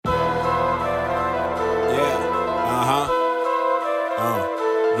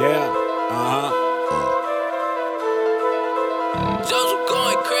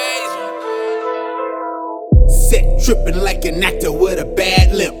trippin' like an actor with a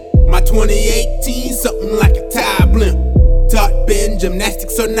bad limp. My 2018, something like a tie blimp. Taught Ben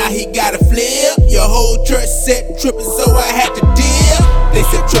gymnastics, so now he gotta flip. Your whole church said trippin', so I had to dip. They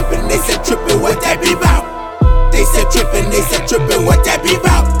said trippin', what that be about? They said trippin', what that be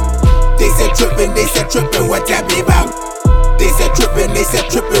about? They said trippin', what that be about? They said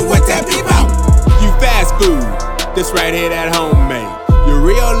trippin', what that be about? You fast food, this right here that homemade. Your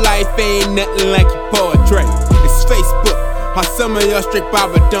real life ain't nothing like your poetry. It's Facebook, how some of y'all straight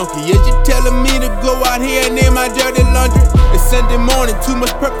Baba donkey. Is you telling me to go out here and air my dirty laundry? It's Sunday morning, too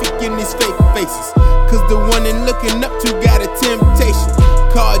much perfect in these fake faces. Cause the one in looking up to got a temptation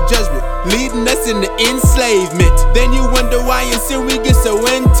called judgment, leading us into enslavement. Then you wonder why in sin we get so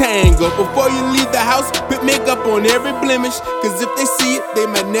entangled. Before you leave the house, put makeup on every blemish. Cause if they see it, they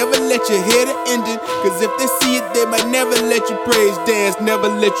might never let you hear the ending. Cause if they see it, they might never let you praise dance, never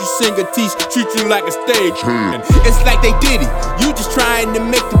let you sing or teach, treat you like a stage hand. It's like they did it, you just trying to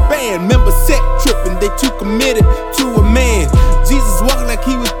make the band. Members set tripping, they too committed to a man. Jesus walked like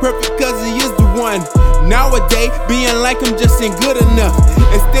he was perfect cause he is the one. Nowadays, being like him just ain't good enough.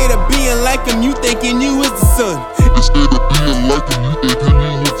 Instead of being like him, you thinking you is the son. Instead of being like him, you thinking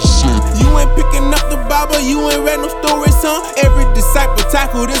you is the son. You ain't picking up the Bible, you ain't read no stories, huh? Every disciple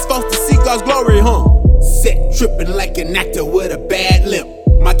tackle this false to see God's glory, huh? Set tripping like an actor with a bad limp.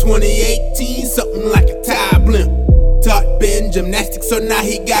 My 2018, something like a tie blimp. Taught Ben gymnastics, so now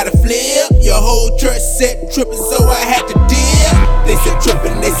he gotta flip. Your whole church said trippin', so I had to dip. They said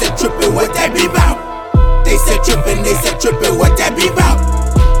trippin', what that be about? They said trippin', what that be about?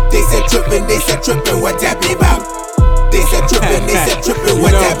 They said trippin', what that be about? They said trippin',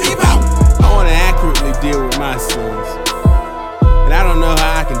 what that be about? I wanna accurately deal with my sins, and I don't know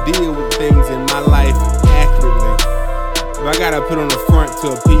how I can deal with things in my life accurately if I gotta put on the front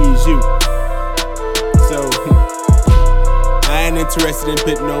to appease you. So I ain't interested in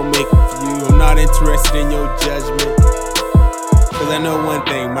putting no makeup for you. I'm not interested in your judgment. Cause I know one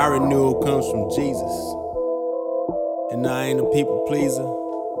thing, my renewal comes from Jesus. And I ain't a people pleaser.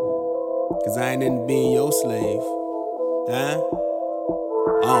 Cause I ain't into being your slave. Huh?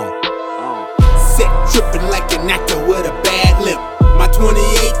 Set trippin' like an actor with a bad limp. My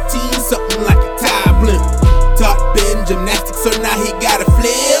 2018, something like a tie blimp. Taught Ben gymnastics, so now he gotta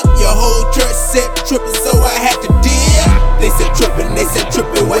flip. Your whole church said trippin', so I had to dip. They said trippin',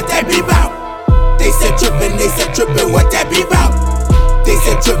 what that be about? They said trippin', what that be about? They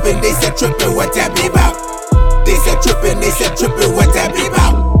said trippin', what that be about? They said trippin',